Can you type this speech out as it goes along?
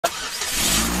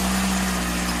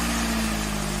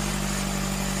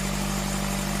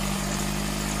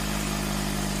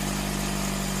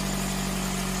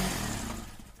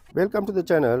Welcome to the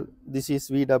channel. This is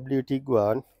Vauxhall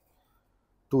Tiguan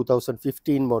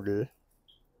 2015 model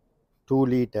 2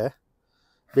 liter.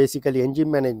 Basically engine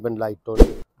management light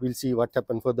only. We'll see what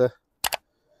happened for the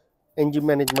engine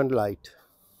management light.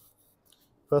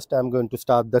 First I'm going to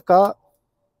start the car.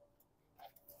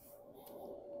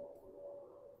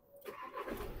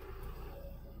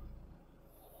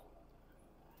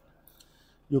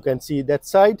 You can see that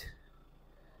side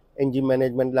engine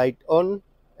management light on,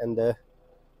 and the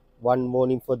one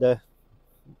warning for the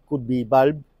could be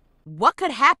bulb. What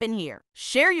could happen here?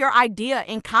 Share your idea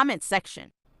in comment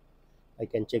section. I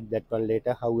can check that one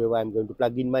later. However, I'm going to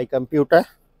plug in my computer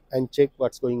and check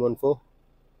what's going on for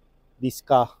this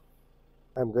car.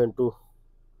 I'm going to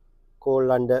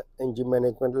call under engine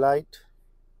management light.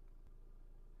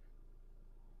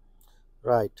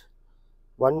 Right,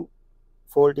 one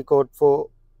faulty code for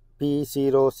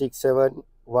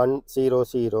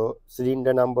P067100,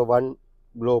 cylinder number 1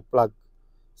 glow plug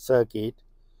circuit,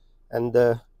 and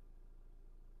the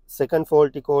second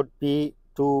faulty code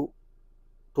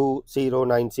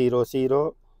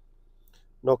P220900,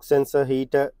 knock sensor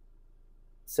heater,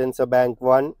 sensor bank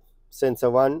 1, sensor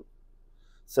 1,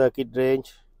 circuit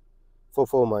range,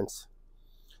 performance.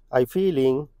 I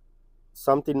feeling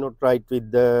something not right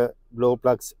with the glow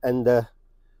plugs and the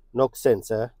knock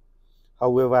sensor.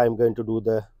 However, I'm going to do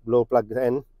the glow plug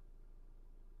and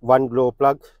one glow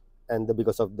plug, and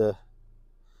because of the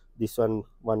this one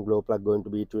glow plug going to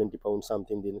be 20 pounds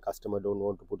something, then customer don't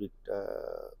want to put it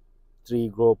 3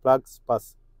 glow plugs,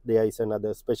 plus there is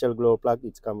another special glow plug.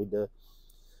 It's come with the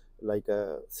like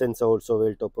a sensor also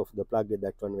well top of the plug.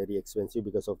 That one very expensive.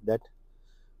 Because of that,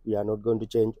 we are not going to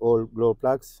change all glow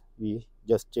plugs. We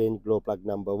just change glow plug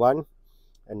number 1,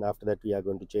 and after that we are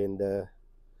going to change the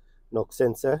knock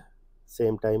sensor.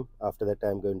 Same time, after that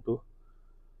I'm going to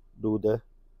do the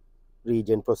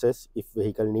regen process if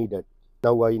vehicle needed.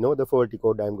 Now I know the faulty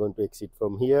code. I'm going to exit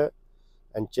from here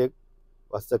and check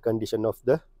what's the condition of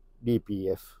the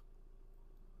DPF.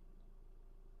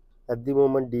 At the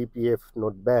moment DPF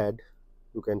not bad.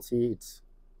 You can see it's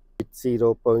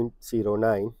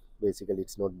 0.09. basically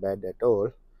it's not bad at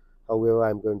all. However,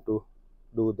 I'm going to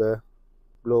do the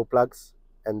glow plugs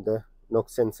and the knock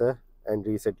sensor and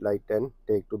reset light and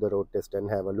take to the road test and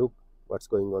have a look what's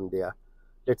going on there.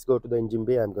 Let's go to the engine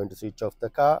bay. I'm going to switch off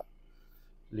the car,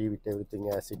 leave it everything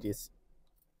as it is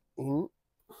in,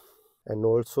 and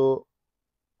also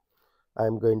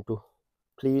I'm going to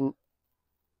clean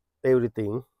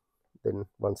everything. Then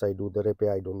once I do the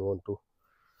repair, I don't want to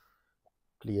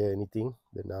clear anything.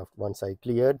 Then after once I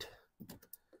cleared,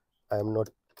 I'm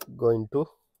not going to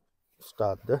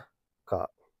start the car.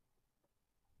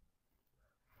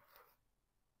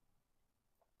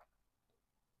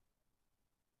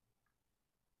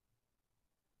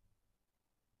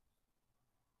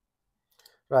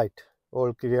 Right,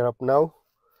 all clear up now.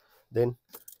 Then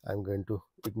I'm going to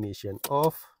ignition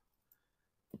off,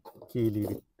 key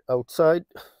leave it outside,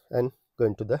 and go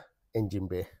into the engine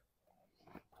bay.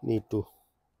 Need to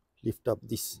lift up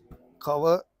this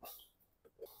cover.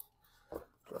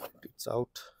 Right, it's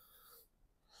out.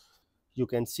 You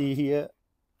can see here,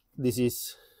 this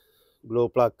is glow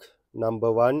plug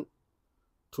number 1,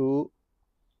 2.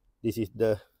 This is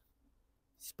the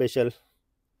special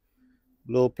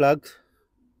glow plug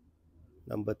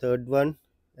number 3rd one,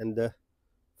 and the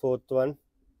 4th one.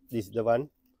 This is the one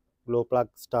glow plug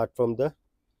start from the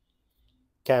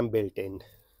cam belt end.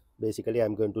 Basically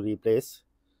I'm going to replace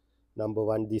number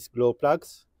 1 these glow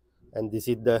plugs, and this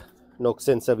is the knock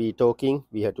sensor we talking.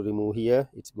 We have to remove here.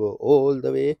 It's go all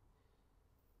the way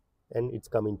and it's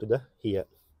coming to the here.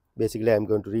 Basically I'm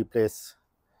going to replace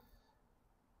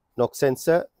knock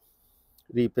sensor,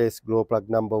 replace glow plug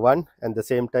number 1, and the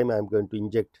same time I'm going to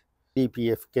inject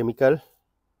DPF chemical,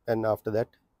 and after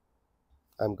that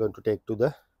I'm going to take to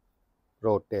the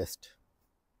road test.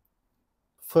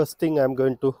 First thing, I'm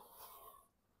going to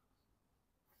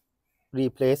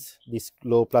replace this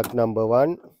glow plug number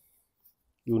 1.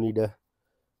 You need a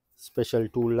special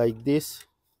tool like this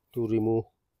to remove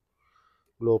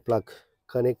glow plug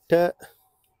connector.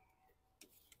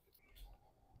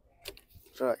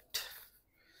 Right,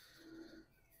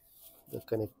 the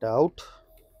connector out,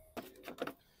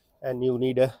 and you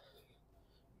need a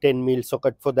 10mm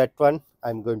socket for that one.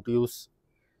 I'm going to use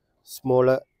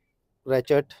smaller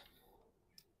ratchet,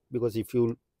 because if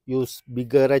you use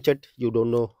bigger ratchet, you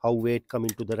don't know how weight come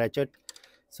into the ratchet.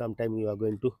 Sometimes you are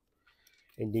going to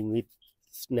ending with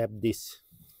snap this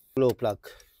glow plug.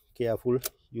 Careful,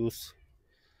 use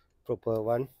proper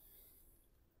one.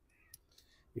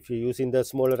 If you're using the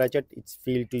smaller ratchet, it's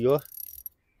feel to your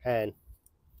hand.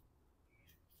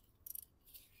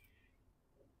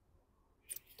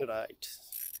 Right,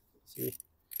 see,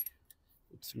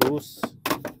 it's loose.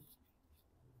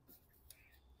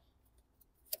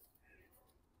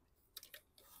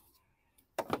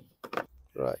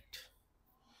 Right,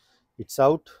 it's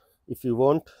out. If you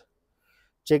want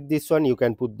check this one, you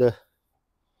can put the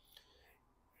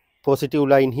positive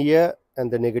line here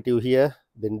and the negative here,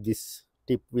 then this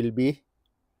tip will be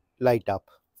light up.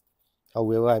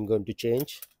 However, I'm going to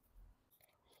change.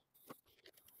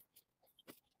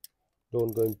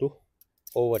 Don't going to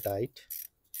over tight.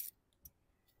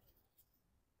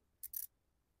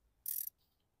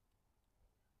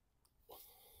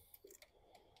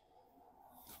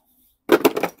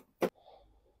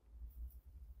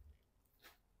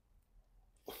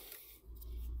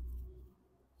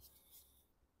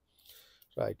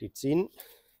 Right, it's in.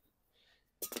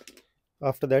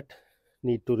 After that,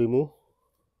 need to remove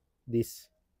this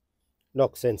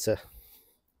knock sensor.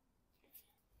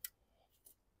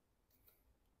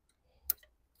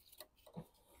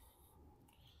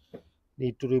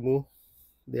 Need to remove.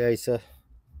 There is a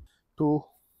two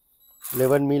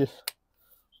 11 mil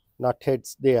nut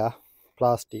heads there,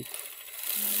 plastic.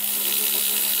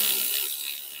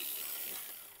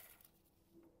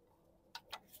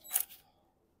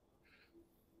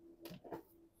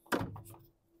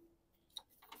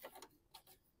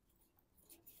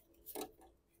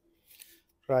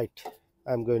 Right,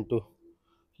 I'm going to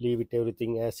leave it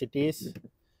everything as it is.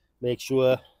 Make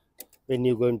sure when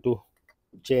you're going to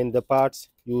change the parts,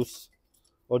 use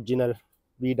original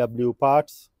VW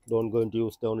parts. Don't going to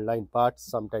use the online parts.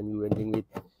 Sometimes you ending with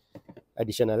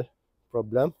additional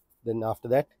problem. Then after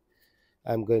that,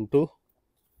 I'm going to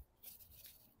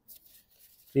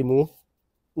remove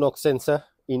knock sensor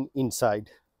inside.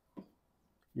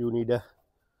 You need a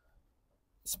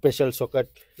special socket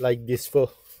like this for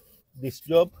this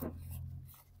job.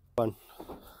 One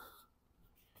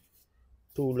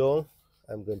too long,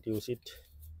 I'm going to use it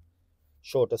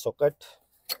shorter socket.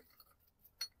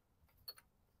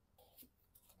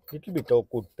 Little bit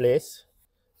awkward place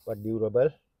but durable.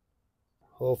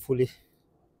 Hopefully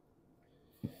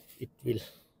it will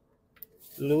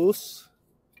loose.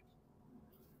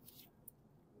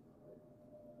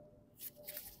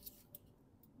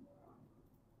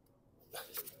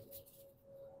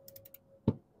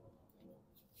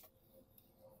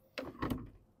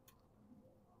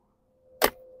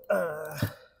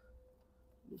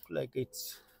 Look like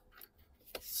it's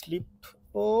slipped.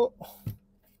 Oh,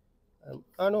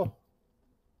 no,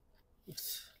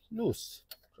 it's loose.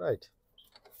 Right,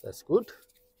 that's good.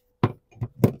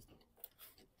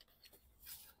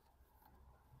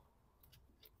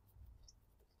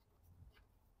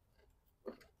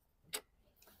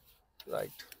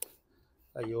 Right,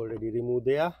 I already removed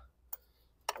there.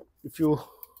 If you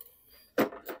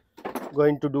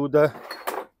going to do the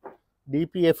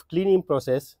DPF cleaning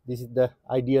process, this is the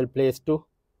ideal place to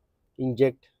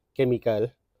inject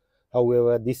chemical.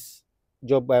 However, this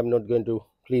job I am not going to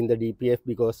clean the DPF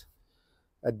because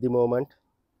at the moment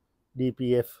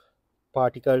DPF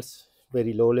particles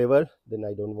very low level, then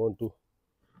I don't want to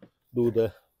do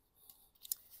the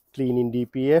cleaning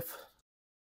DPF.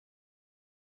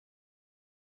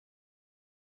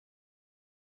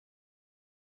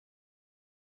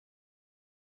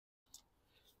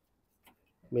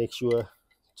 Make sure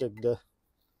check the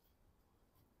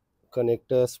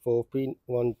connectors for pin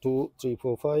 1 2 3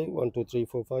 4 5 1 2 3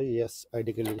 4 5. Yes,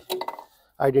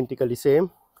 identically same.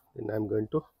 Then I'm going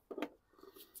to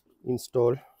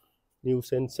install new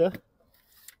sensor.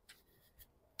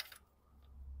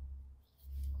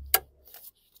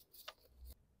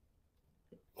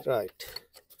 Right,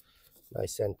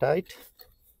 nice and tight.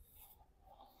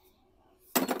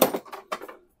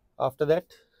 After that,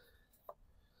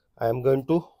 I am going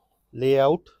to lay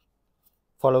out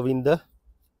following the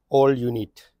old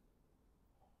unit.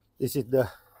 This is the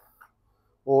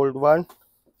old one.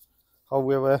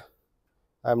 However,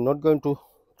 I am not going to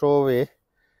throw away.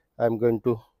 I am going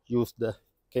to use the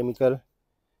chemical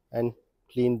and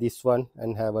clean this one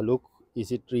and have a look,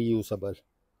 is it reusable.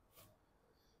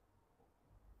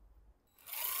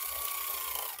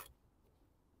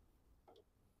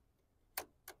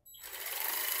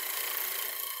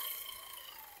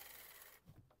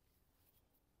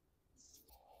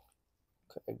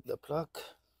 Connect the plug.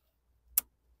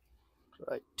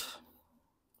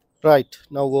 Right,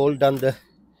 now all done the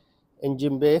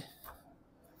engine bay.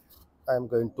 I am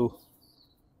going to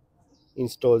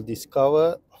install this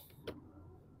cover.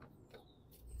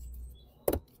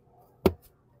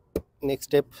 Next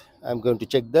step, I am going to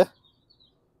check the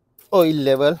oil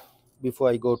level before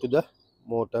I go to the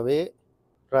motorway.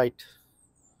 Right,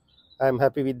 I am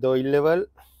happy with the oil level.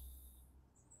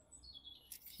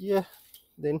 here.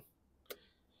 Then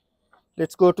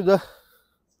let's go to the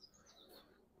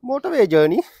motorway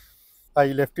journey. I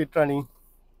left it running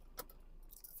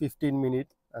 15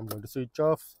 minutes. I'm going to switch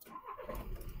off,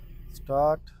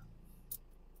 start,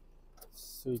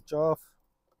 switch off,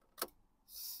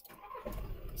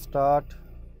 start,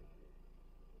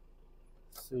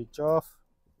 switch off,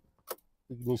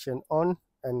 ignition on,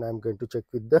 and I'm going to check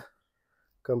with the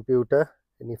computer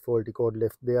any faulty code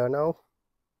left there now.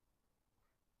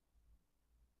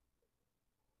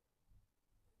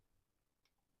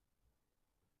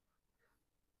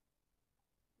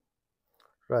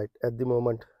 Right, at the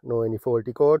moment no any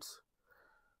faulty codes.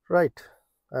 Right,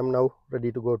 I'm now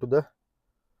ready to go to the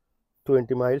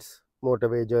 20 miles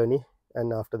motorway journey,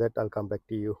 and after that I'll come back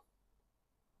to you.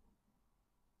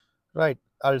 Right,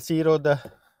 I'll zero the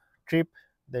trip,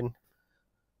 then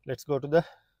let's go to the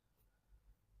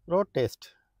road test.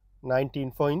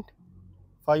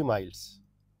 19.5 miles.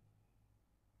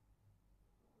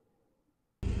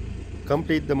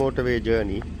 Complete the motorway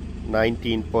journey.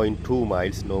 19.2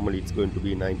 miles. Normally it's going to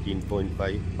be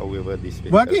 19.5. However, this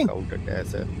vehicle counted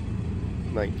as a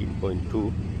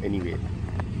 19.2 anyway.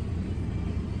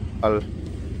 I'll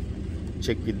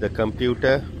check with the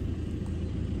computer.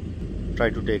 Try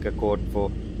to take a code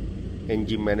for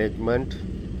engine management.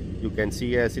 You can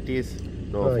see as it is.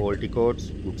 No faulty codes.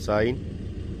 Good sign.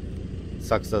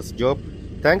 Success job.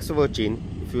 Thanks for watching.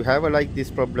 If you have a like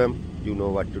this problem, you know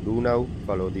what to do now.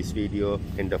 Follow this video.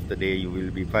 End of the day you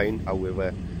will be fine.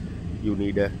 However, you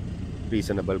need a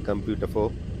reasonable computer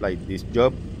for like this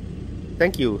job.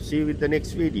 Thank you. See you with the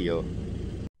next video.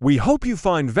 We hope you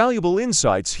find valuable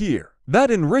insights here that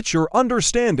enrich your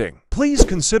understanding. Please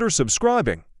consider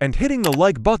subscribing and hitting the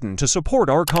like button to support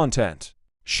our content.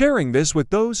 Sharing this with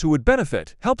those who would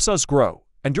benefit helps us grow,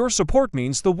 and your support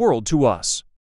means the world to us.